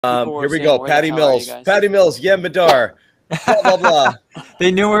Here we go. Patty Mills. Patty Mills. Yam Medar. Blah, blah, blah.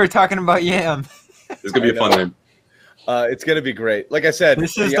 They knew we were talking about Yam. It's going to be a fun name. It's going to be great. Like I said.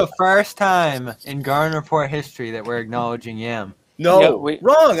 This is the first time in Garden Report history that we're acknowledging Yam. No,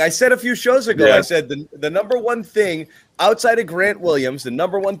 wrong. I said a few shows ago, Yeah. I said the number one thing outside of Grant Williams, the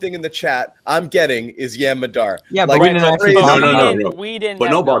number one thing in the chat I'm getting is Yam Madar. Yeah, like, but we didn't actually No. We didn't.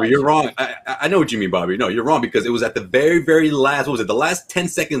 But no, Bobby, you're wrong. I know what you mean, Bobby. No, you're wrong because it was at the very, very last, what was it, the last 10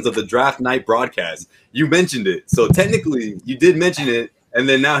 seconds of the draft night broadcast. You mentioned it. So technically, you did mention it, and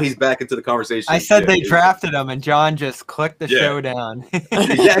then now he's back into the conversation. I said they drafted him, and John just clicked the show down.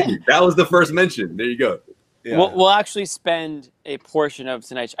 Exactly. That was the first mention. There you go. Yeah. We'll actually spend a portion of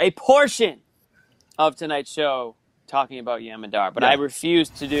tonight's show talking about Yam Medar, but I refuse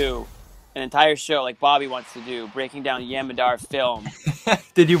to do an entire show like Bobby wants to do, breaking down Yam Medar film.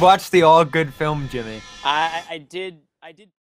 Did you watch the All Good film, Jimmy? I did.